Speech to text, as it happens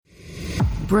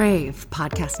Brave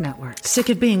Podcast Network. Sick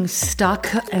of being stuck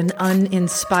and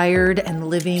uninspired and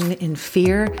living in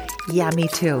fear? Yeah, me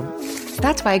too.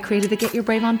 That's why I created the Get Your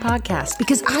Brave On podcast,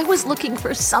 because I was looking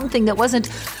for something that wasn't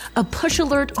a push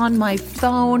alert on my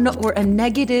phone or a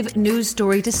negative news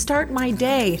story to start my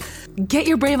day. Get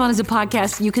Your Brave On is a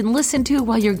podcast you can listen to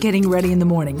while you're getting ready in the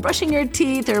morning, brushing your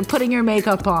teeth or putting your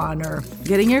makeup on or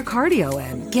getting your cardio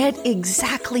in. Get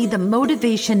exactly the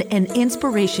motivation and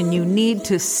inspiration you need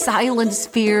to silence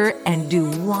fear and do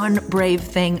one brave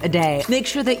thing a day. Make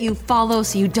sure that you follow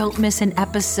so you don't miss an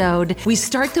episode. We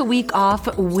start the week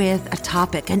off with a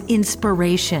topic, an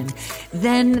inspiration.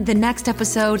 Then the next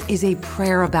episode is a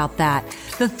prayer about that.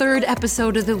 The third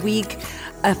episode of the week,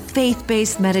 a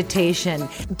faith-based meditation.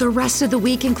 The rest of the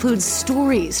week includes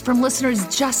stories from listeners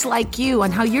just like you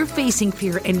on how you're facing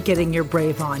fear and getting your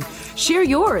brave on. Share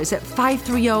yours at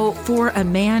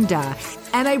 530-4AMANDA.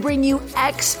 And I bring you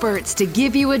experts to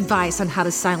give you advice on how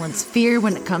to silence fear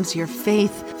when it comes to your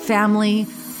faith, family,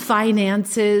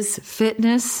 finances,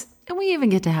 fitness, and we even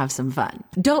get to have some fun.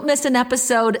 Don't miss an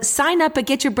episode. Sign up at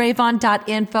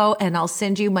getyourbraveon.info and I'll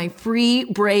send you my free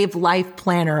Brave Life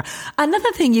Planner.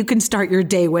 Another thing you can start your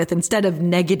day with instead of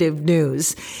negative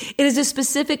news. It is a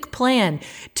specific plan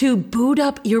to boot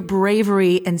up your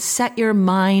bravery and set your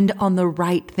mind on the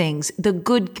right things, the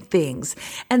good things.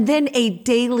 And then a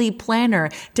daily planner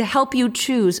to help you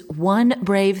choose one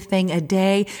brave thing a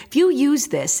day. If you use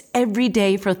this every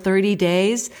day for 30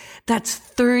 days, that's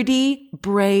 30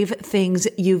 brave things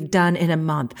you've done in a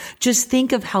month. Just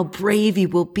think of how brave you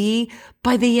will be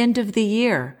by the end of the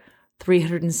year.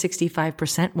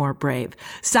 365% more brave.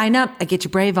 Sign up at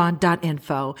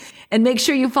getyourbraveon.info and make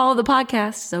sure you follow the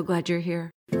podcast. So glad you're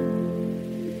here.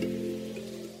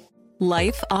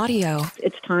 Life Audio.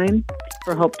 It's time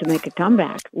for hope to make a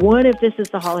comeback. What if this is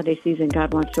the holiday season?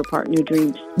 God wants to impart new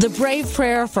dreams. The brave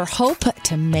prayer for hope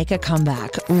to make a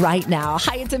comeback right now.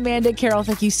 Hi, it's Amanda Carroll.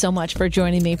 Thank you so much for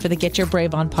joining me for the Get Your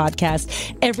Brave On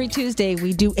podcast. Every Tuesday,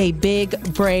 we do a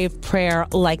big, brave prayer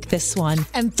like this one.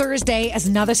 And Thursday is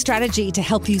another strategy to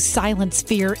help you silence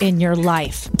fear in your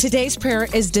life. Today's prayer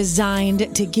is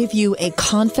designed to give you a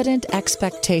confident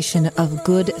expectation of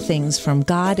good things from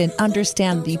God and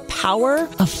understand the power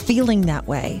of feeling that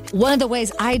way. One of the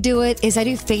ways I do it is I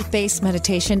do faith-based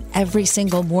meditation every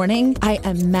single morning. I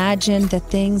imagine the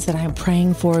things that I'm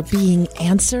praying for being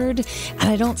answered, and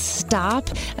I don't stop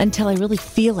until I really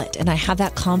feel it. And I have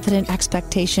that confident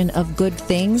expectation of good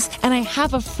things. And I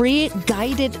have a free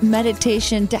guided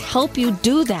meditation to help you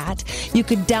do that. You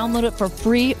could download it for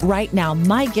free right now.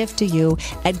 My gift to you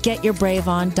at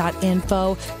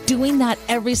getyourbraveon.info. Doing that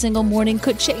every single morning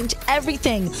could change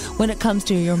everything when it comes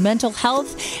to your mental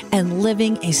health and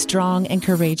living a strong and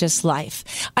courageous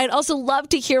life. I'd also love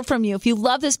to hear from you. If you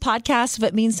love this podcast, if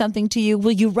it means something to you,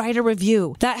 will you write a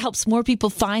review? That helps more people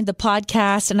find the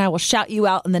podcast, and I will shout you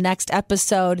out in the next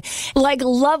episode. Like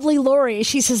lovely Lori,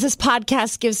 she says, this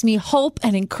podcast gives me hope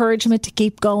and encouragement to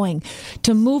keep going,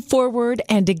 to move forward,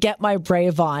 and to get my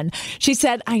brave on. She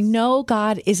said, I know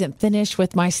God isn't finished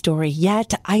with my story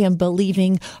yet. I am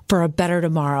believing for a better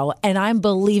tomorrow, and I'm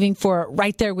believing for it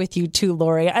right there with you too,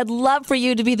 Lori. I'd love for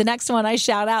you to be the next one I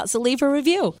shout out, so leave a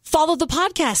review. Follow the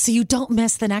podcast so you don't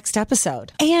miss the next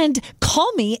episode. And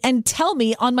call me and tell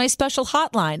me on my special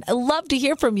hotline. I love to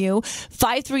hear from you.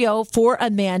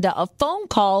 530-4AMANDA. A phone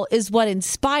call is what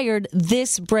inspired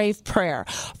this brave prayer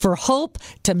for hope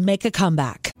to make a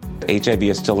comeback. HIV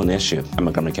is still an issue in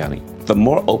Montgomery County. The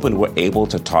more open we're able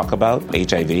to talk about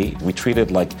HIV, we treat it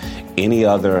like any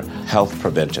other health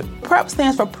prevention. PrEP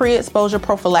stands for pre-exposure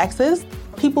prophylaxis.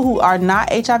 People who are not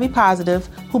HIV positive,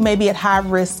 who may be at high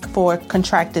risk for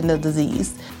contracting the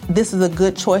disease. This is a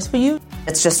good choice for you.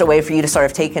 It's just a way for you to sort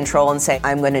of take control and say,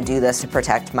 I'm going to do this to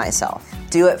protect myself.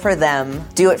 Do it for them.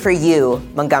 Do it for you,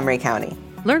 Montgomery County.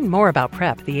 Learn more about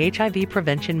PrEP, the HIV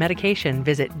prevention medication.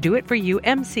 Visit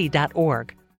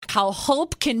doitforyoumc.org. How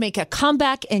hope can make a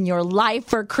comeback in your life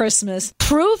for Christmas.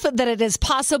 Proof that it is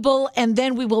possible, and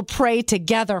then we will pray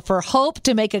together for hope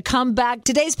to make a comeback.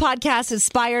 Today's podcast is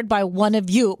inspired by one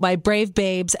of you, my brave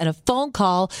babes, and a phone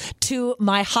call to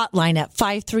my hotline at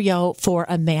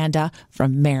 530-4AMANDA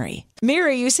from Mary.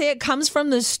 Mary, you say it comes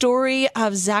from the story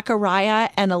of Zechariah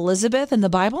and Elizabeth in the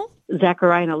Bible?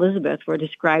 Zechariah and Elizabeth were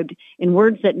described in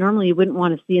words that normally you wouldn't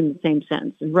want to see in the same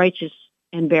sentence: righteous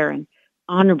and barren,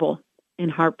 honorable and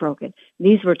heartbroken.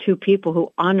 These were two people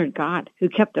who honored God, who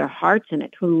kept their hearts in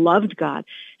it, who loved God.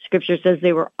 Scripture says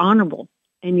they were honorable,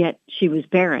 and yet she was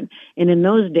barren. And in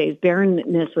those days,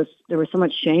 barrenness there was so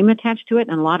much shame attached to it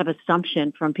and a lot of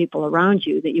assumption from people around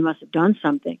you that you must have done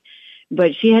something.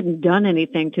 but she hadn't done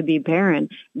anything to be barren.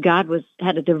 God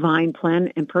had a divine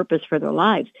plan and purpose for their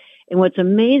lives. And what's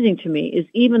amazing to me is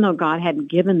even though God hadn't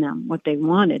given them what they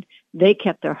wanted, they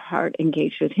kept their heart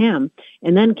engaged with him.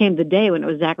 And then came the day when it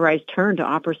was Zechariah's turn to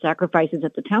offer sacrifices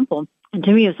at the temple. And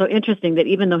to me, it's so interesting that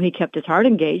even though he kept his heart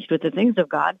engaged with the things of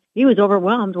God, he was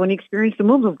overwhelmed when he experienced the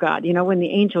move of God. You know, when the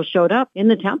angel showed up in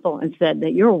the temple and said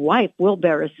that your wife will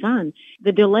bear a son,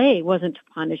 the delay wasn't to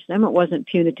punish them. It wasn't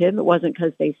punitive. It wasn't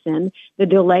because they sinned. The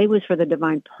delay was for the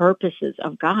divine purposes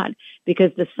of God,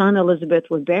 because the son Elizabeth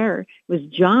would bear was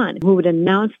John, who would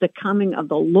announce the coming of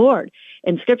the Lord.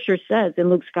 And Scripture says in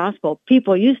Luke's gospel,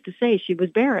 people used to say she was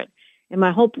barren. And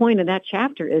my whole point of that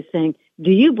chapter is saying, do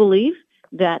you believe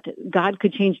that God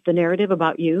could change the narrative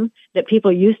about you, that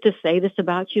people used to say this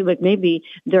about you? Like maybe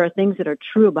there are things that are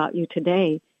true about you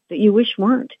today that you wish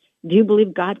weren't. Do you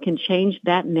believe God can change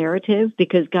that narrative?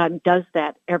 Because God does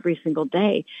that every single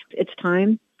day. It's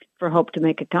time for hope to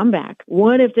make a comeback.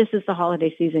 What if this is the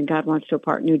holiday season? God wants to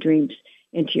impart new dreams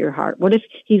into your heart. What if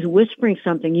he's whispering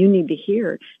something you need to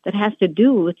hear that has to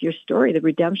do with your story, the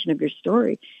redemption of your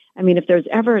story? I mean, if there's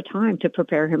ever a time to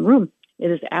prepare him room, it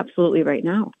is absolutely right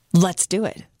now. Let's do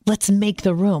it. Let's make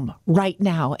the room right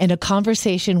now in a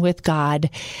conversation with God,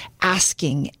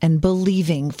 asking and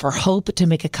believing for hope to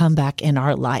make a comeback in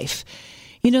our life.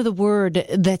 You know, the word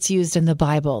that's used in the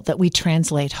Bible that we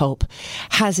translate hope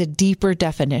has a deeper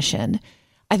definition.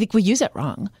 I think we use it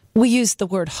wrong. We use the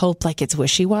word hope like it's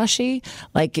wishy-washy,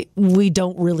 like we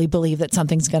don't really believe that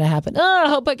something's going to happen. Oh, I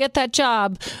hope I get that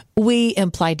job. We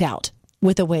imply doubt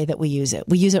with the way that we use it.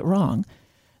 We use it wrong.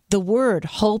 The word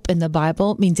hope in the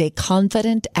Bible means a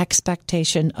confident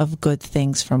expectation of good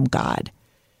things from God.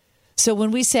 So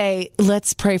when we say,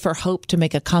 let's pray for hope to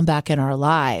make a comeback in our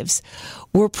lives,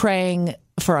 we're praying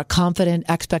for a confident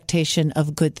expectation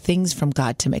of good things from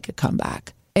God to make a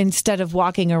comeback. Instead of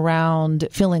walking around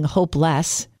feeling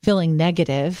hopeless, feeling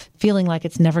negative, feeling like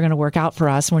it's never going to work out for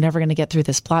us, we're never going to get through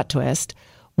this plot twist,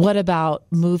 what about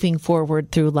moving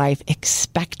forward through life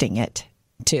expecting it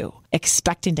to,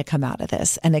 expecting to come out of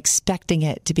this and expecting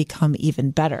it to become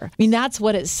even better? I mean, that's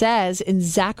what it says in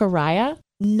Zechariah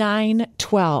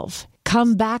 9:12.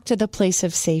 Come back to the place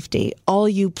of safety, all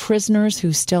you prisoners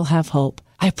who still have hope.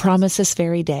 I promise this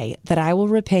very day that I will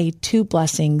repay 2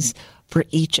 blessings for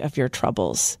each of your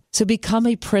troubles. So become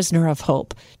a prisoner of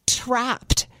hope,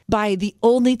 trapped by the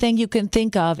only thing you can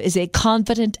think of is a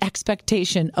confident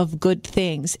expectation of good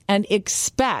things, and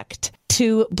expect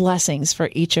 2 blessings for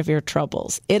each of your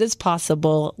troubles. It is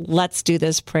possible. Let's do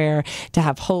this prayer to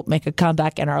have hope make a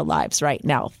comeback in our lives right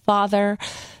now. Father,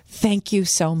 thank you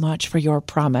so much for your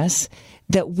promise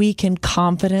that we can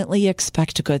confidently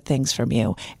expect good things from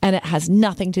you. And it has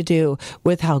nothing to do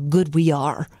with how good we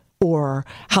are or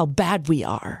how bad we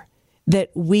are, that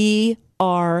we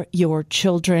are your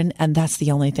children, and that's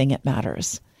the only thing that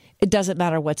matters. It doesn't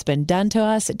matter what's been done to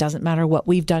us. It doesn't matter what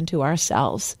we've done to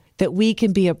ourselves, that we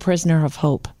can be a prisoner of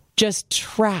hope, just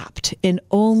trapped in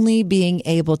only being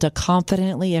able to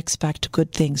confidently expect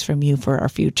good things from you for our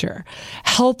future.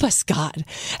 Help us, God.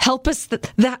 Help us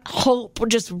that hope will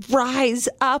just rise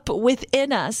up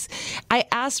within us. I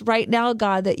ask right now,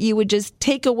 God, that you would just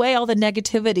take away all the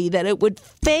negativity, that it would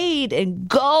fade and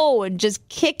go and just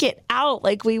kick it out.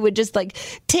 Like we would just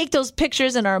take those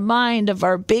pictures in our mind of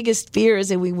our biggest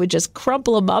fears and we would just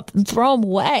crumple them up and throw them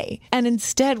away. And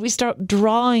instead we start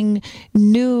drawing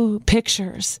new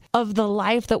pictures of the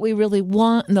life that we really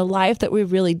want and the life that we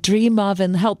really dream of,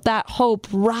 and help that hope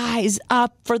rise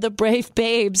up for the brave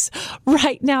babes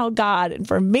right now, God, and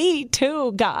for me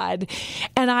too, God.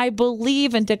 And I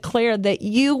believe and declare that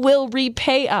you will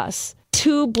repay us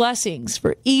 2 blessings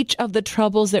for each of the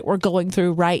troubles that we're going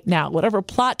through right now. Whatever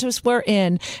plot twist we're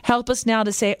in, help us now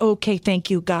to say, okay, thank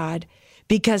you, God,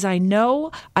 because I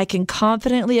know I can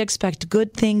confidently expect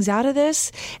good things out of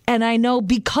this. And I know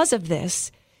because of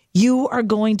this, you are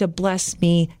going to bless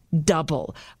me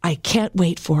double. I can't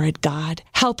wait for it, God.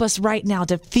 Help us right now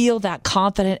to feel that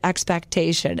confident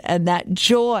expectation and that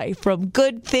joy from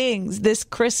good things this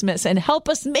Christmas, and help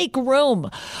us make room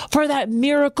for that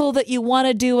miracle that you want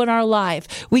to do in our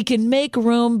life. We can make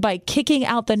room by kicking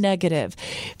out the negative,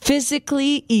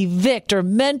 physically evict or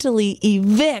mentally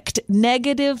evict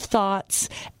negative thoughts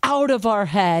out of our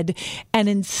head, and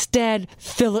instead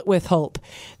fill it with hope.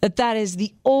 That is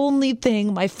the only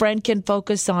thing my friend can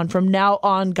focus on from now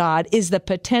on, God, is the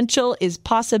potential, is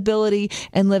possibility,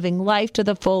 and living life to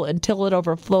the full until it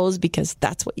overflows, because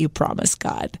that's what you promised,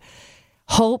 God.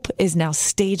 Hope is now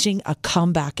staging a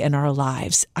comeback in our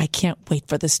lives. I can't wait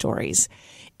for the stories.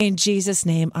 In Jesus'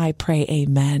 name, I pray,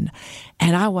 amen.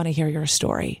 And I want to hear your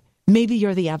story. Maybe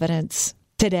you're the evidence.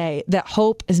 today that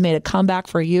hope has made a comeback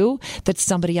for you that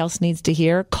somebody else needs to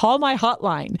hear, call my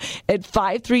hotline at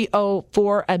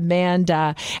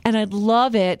 530-4AMANDA. And I'd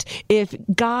love it if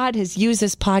God has used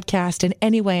this podcast in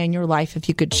any way in your life, if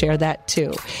you could share that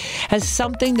too. Has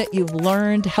something that you've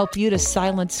learned help you to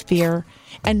silence fear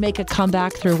and make a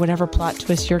comeback through whatever plot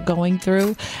twist you're going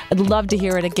through? I'd love to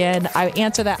hear it again. I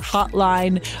answer that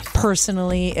hotline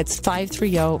personally. It's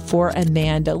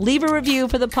 530-4AMANDA. Leave a review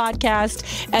for the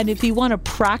podcast. And if you want to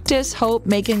practice hope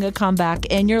making a comeback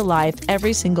in your life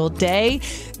every single day,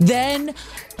 then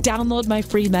download my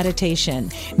free meditation.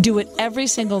 Do it every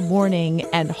single morning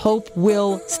and hope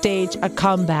will stage a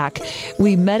comeback.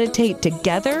 We meditate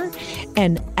together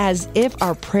and as if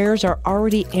our prayers are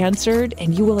already answered,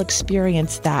 and you will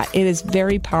experience that. It is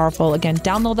very powerful. Again,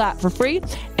 download that for free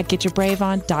at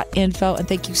getyourbraveon.info. And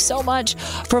thank you so much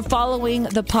for following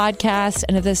the podcast.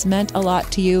 And if this meant a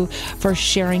lot to you, for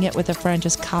sharing it with a friend,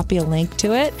 just copy a link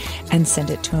to it and send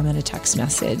it to him in a text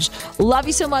message. Love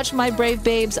you so much, my brave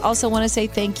babes. Also want to say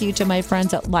thank you to my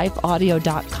friends at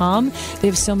lifeaudio.com. They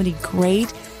have so many great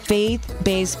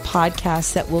faith-based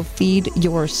podcasts that will feed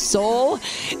your soul.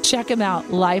 Check them out,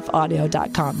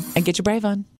 lifeaudio.com, and get your brave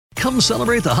on. Come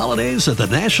celebrate the holidays at the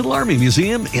National Army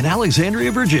Museum in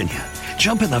Alexandria, Virginia.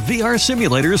 Jump in the VR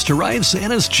simulators to ride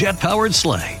Santa's jet-powered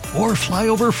sleigh or fly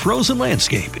over frozen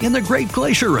landscape in the Great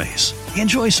Glacier Race.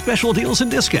 Enjoy special deals and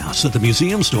discounts at the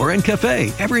museum store and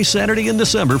cafe every Saturday in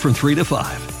December from 3 to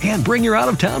 5. And bring your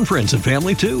out-of-town friends and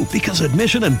family too, because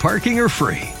admission and parking are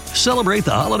free. Celebrate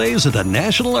the holidays at the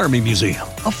National Army Museum.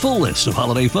 A full list of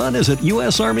holiday fun is at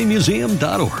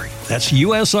usarmymuseum.org. That's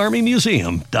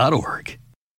usarmymuseum.org.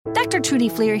 Dr. Trudy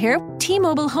Fleer here.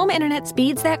 T-Mobile home internet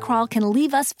speeds that crawl can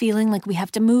leave us feeling like we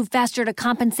have to move faster to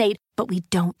compensate, but we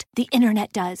don't. The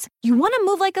internet does. You want to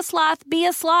move like a sloth? Be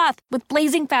a sloth with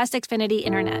blazing fast Xfinity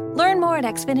internet. Learn more at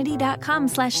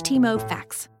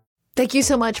xfinity.com/TMoveFax. Thank you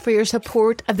so much for your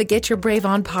support of the Get Your Brave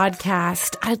On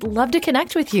podcast. I'd love to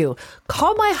connect with you.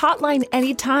 Call my hotline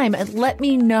anytime and let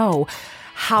me know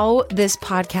how this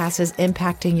podcast is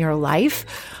impacting your life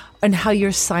and how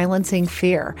you're silencing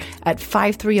fear at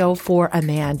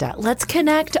 530-4AMANDA. Let's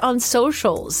connect on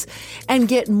socials and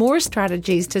get more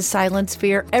strategies to silence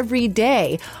fear every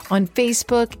day on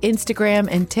Facebook, Instagram,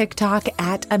 and TikTok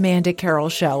at Amanda Carroll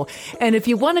Show. And if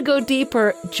you want to go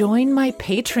deeper, join my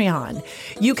Patreon.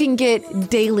 You can get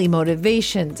daily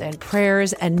motivations and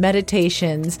prayers and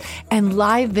meditations and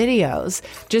live videos.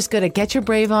 Just go to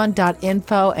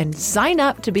getyourbraveon.info and sign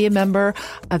up to be a member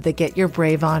of the Get Your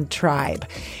Brave On tribe.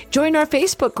 Join our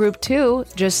Facebook group too.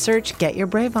 Just search Get Your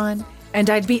Brave On. And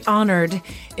I'd be honored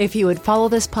if you would follow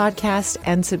this podcast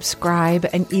and subscribe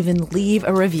and even leave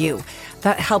a review.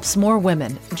 That helps more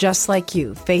women just like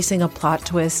you facing a plot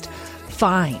twist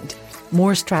find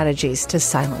more strategies to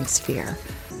silence fear.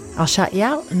 I'll shout you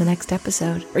out in the next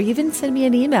episode, or even send me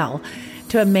an email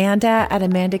to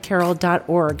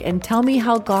amanda@amandacarroll.org and tell me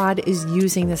how God is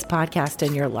using this podcast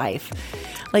in your life.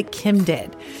 Like Kim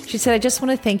did. She said, I just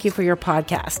want to thank you for your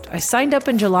podcast. I signed up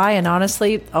in July and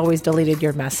honestly always deleted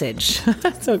your message.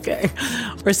 That's okay.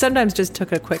 Or sometimes just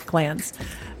took a quick glance.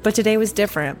 But today was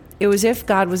different. It was if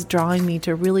God was drawing me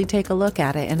to really take a look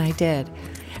at it, and I did.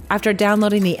 After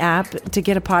downloading the app to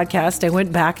get a podcast, I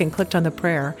went back and clicked on the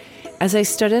prayer. As I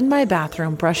stood in my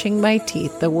bathroom brushing my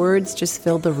teeth, the words just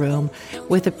filled the room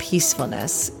with a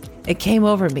peacefulness. It came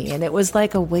over me, and it was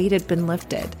like a weight had been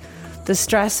lifted. The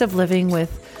stress of living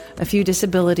with a few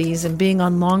disabilities and being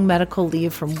on long medical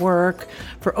leave from work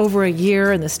for over a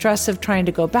year, and the stress of trying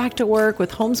to go back to work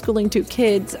with homeschooling 2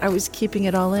 kids, I was keeping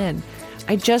it all in.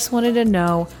 I just wanted to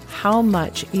know how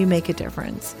much you make a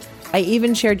difference. I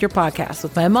even shared your podcast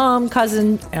with my mom,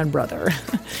 cousin, and brother,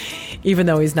 even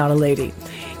though he's not a lady.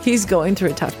 He's going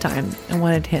through a tough time and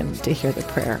wanted him to hear the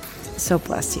prayer. So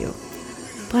bless you.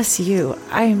 Bless you.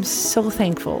 I am so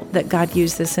thankful that God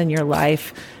used this in your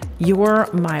life. You're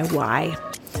my why.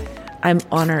 I'm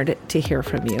honored to hear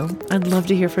from you. I'd love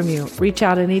to hear from you. Reach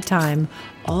out anytime.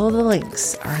 All the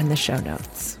links are in the show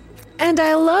notes. And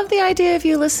I love the idea of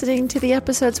you listening to the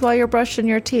episodes while you're brushing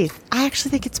your teeth. I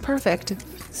actually think it's perfect.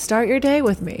 Start your day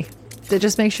with me. So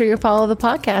just make sure you follow the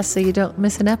podcast so you don't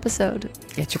miss an episode.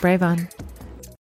 Get your brave on.